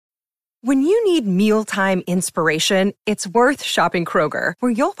When you need mealtime inspiration, it's worth shopping Kroger,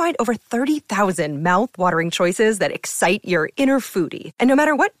 where you'll find over 30,000 mouth-watering choices that excite your inner foodie. And no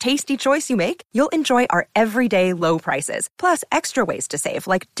matter what tasty choice you make, you'll enjoy our everyday low prices, plus extra ways to save,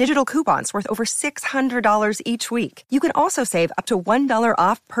 like digital coupons worth over $600 each week. You can also save up to $1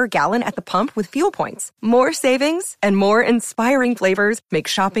 off per gallon at the pump with fuel points. More savings and more inspiring flavors make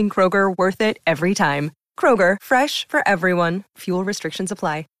shopping Kroger worth it every time. Kroger, fresh for everyone. Fuel restrictions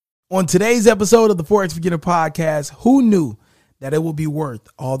apply. On today's episode of the Forex Beginner Podcast, who knew that it would be worth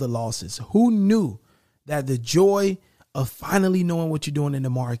all the losses? Who knew that the joy of finally knowing what you're doing in the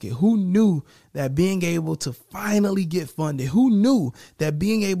market? Who knew that being able to finally get funded? Who knew that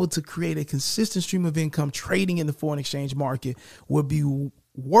being able to create a consistent stream of income trading in the foreign exchange market would be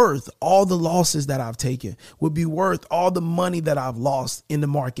worth all the losses that I've taken, would be worth all the money that I've lost in the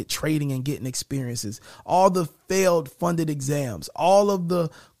market trading and getting experiences, all the failed funded exams, all of the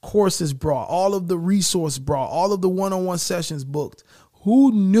courses brought, all of the resource brought, all of the one-on-one sessions booked?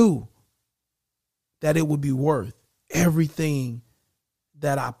 Who knew that it would be worth everything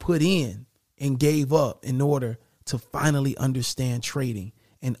that I put in and gave up in order to finally understand trading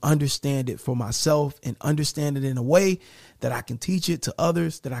and understand it for myself and understand it in a way that I can teach it to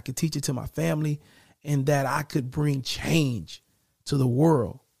others, that I can teach it to my family, and that I could bring change to the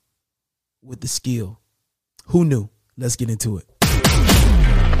world with the skill? Who knew? Let's get into it.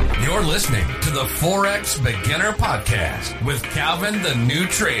 You're listening to the Forex Beginner Podcast with Calvin the New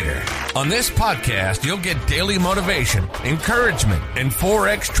Trader. On this podcast, you'll get daily motivation, encouragement, and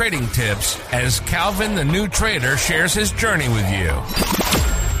Forex trading tips as Calvin the New Trader shares his journey with you.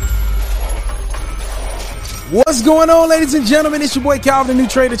 What's going on, ladies and gentlemen? It's your boy Calvin the New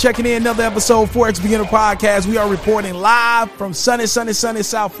Trader checking in another episode of Forex Beginner Podcast. We are reporting live from sunny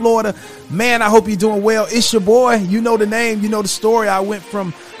South Florida. Man, I hope you're doing well. It's your boy. You know the name, you know the story. I went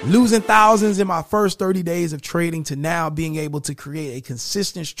from losing thousands in my first 30 days of trading to now being able to create a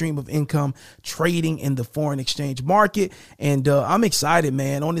consistent stream of income trading in the foreign exchange market. And I'm excited,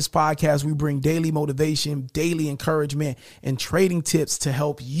 man. On this podcast, we bring daily motivation, daily encouragement, and trading tips to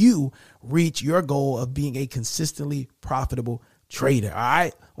help you reach your goal of being a consistently profitable trader. All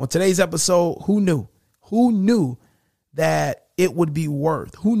right. On today's episode, who knew? Who knew that it would be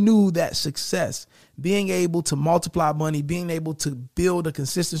worth? Who knew that success, being able to multiply money, being able to build a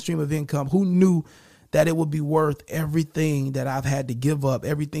consistent stream of income, who knew that it would be worth everything that I've had to give up,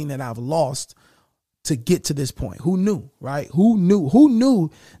 everything that I've lost to get to this point? Who knew, right? Who knew? Who knew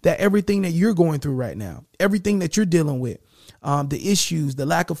that everything that you're going through right now, everything that you're dealing with, the issues, the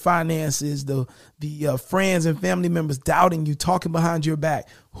lack of finances, the friends and family members doubting you, talking behind your back,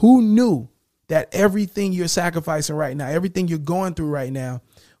 who knew that everything you're sacrificing right now, everything you're going through right now,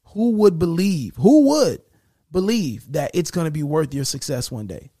 who would believe that it's going to be worth your success one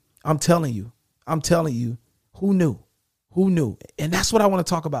day? I'm telling you, who knew? And that's what I want to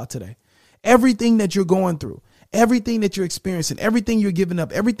talk about today. Everything that you're going through, everything that you're experiencing, everything you're giving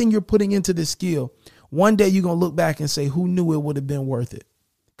up, everything you're putting into this skill, one day you're going to look back and say, who knew it would have been worth it?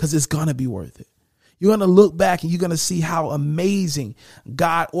 Because it's going to be worth it. You're going to look back and you're going to see how amazing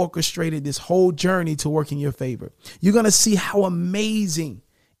God orchestrated this whole journey to work in your favor. You're going to see how amazing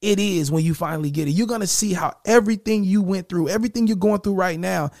it is when you finally get it. You're going to see how everything you went through, everything you're going through right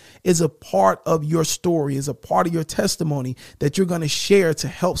now is a part of your story, is a part of your testimony that you're going to share to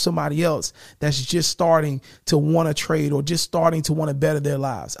help somebody else that's just starting to want to trade or just starting to want to better their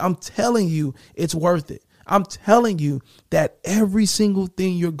lives. I'm telling you, it's worth it. I'm telling you that every single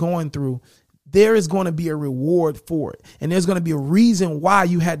thing you're going through, there is going to be a reward for it. And there's going to be a reason why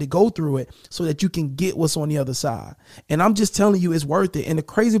you had to go through it so that you can get what's on the other side. And I'm just telling you, it's worth it. And the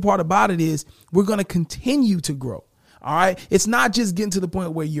crazy part about it is we're going to continue to grow. All right. It's not just getting to the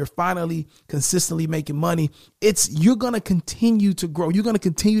point where you're finally consistently making money. You're going to continue to grow. You're going to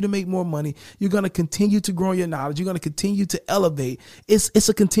continue to make more money. You're going to continue to grow your knowledge. You're going to continue to elevate. It's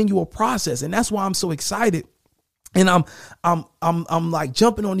a continual process. And that's why I'm so excited. And I'm like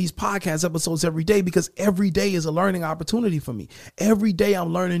jumping on these podcast episodes every day because every day is a learning opportunity for me. Every day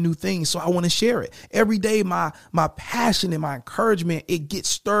I'm learning new things. So I want to share it. Every day my passion and my encouragement, it gets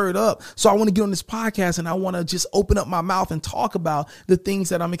stirred up. So I want to get on this podcast and I want to just open up my mouth and talk about the things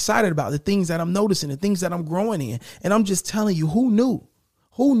that I'm excited about, the things that I'm noticing, the things that I'm growing in. And I'm just telling you, who knew?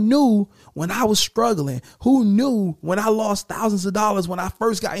 Who knew when I was struggling? Who knew when I lost thousands of dollars when I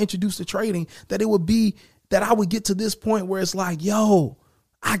first got introduced to trading that it would be that I would get to this point where it's like, yo,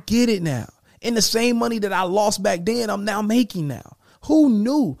 I get it now. And the same money that I lost back then, I'm now making now. Who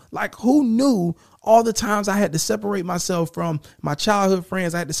knew? Like, who knew All the times I had to separate myself from my childhood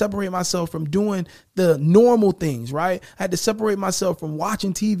friends. I had to separate myself from doing the normal things, right? I had to separate myself from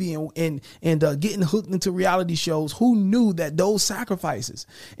watching TV and getting hooked into reality shows. Who knew that those sacrifices,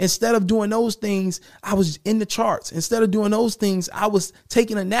 instead of doing those things, I was in the charts. Instead of doing those things, I was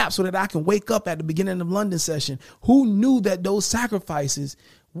taking a nap so that I can wake up at the beginning of London session. Who knew that those sacrifices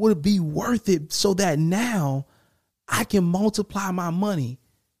would be worth it so that now I can multiply my money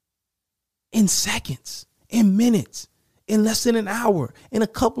in seconds, in minutes, in less than an hour, in a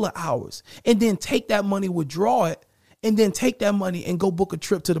couple of hours, and then take that money, withdraw it, and then take that money and go book a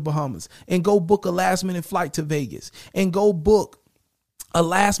trip to the Bahamas, and go book a last minute flight to Vegas, and go book a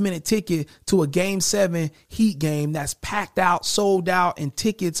last minute ticket to a Game 7 Heat game that's packed out, sold out, and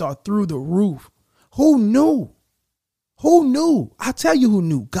tickets are through the roof. Who knew? Who knew? I'll tell you who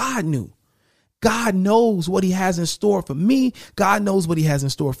knew. God knew. God knows what he has in store for me. God knows what he has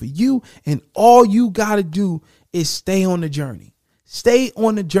in store for you. And all you got to do is stay on the journey. Stay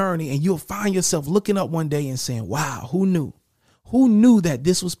on the journey, and you'll find yourself looking up one day and saying, wow, who knew? Who knew that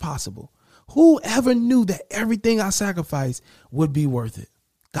this was possible? Who ever knew that everything I sacrificed would be worth it?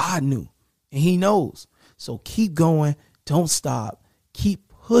 God knew, and he knows. So keep going. Don't stop. Keep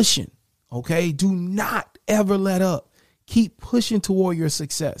pushing. Okay? Do not ever let up. Keep pushing toward your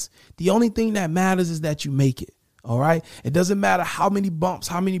success. The only thing that matters is that you make it. All right. It doesn't matter how many bumps,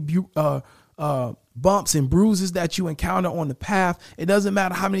 how many bumps and bruises that you encounter on the path. It doesn't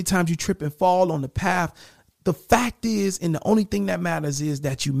matter how many times you trip and fall on the path. The fact is, and the only thing that matters is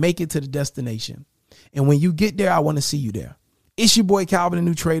that you make it to the destination. And when you get there, I want to see you there. It's your boy Calvin, the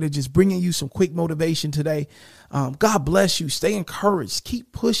New Trader, just bringing you some quick motivation today. God bless you. Stay encouraged.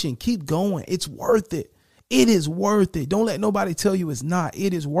 Keep pushing. Keep going. It's worth it. It is worth it. Don't let nobody tell you it's not.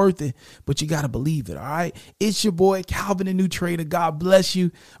 It is worth it, but you got to believe it. All right. It's your boy Calvin, the New Trader. God bless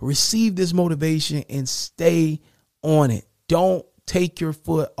you. Receive this motivation and stay on it. Don't take your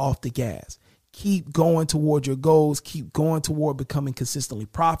foot off the gas. Keep going toward your goals. Keep going toward becoming consistently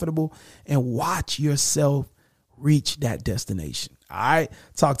profitable, and watch yourself reach that destination. All right.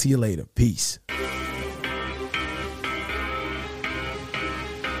 Talk to you later. Peace.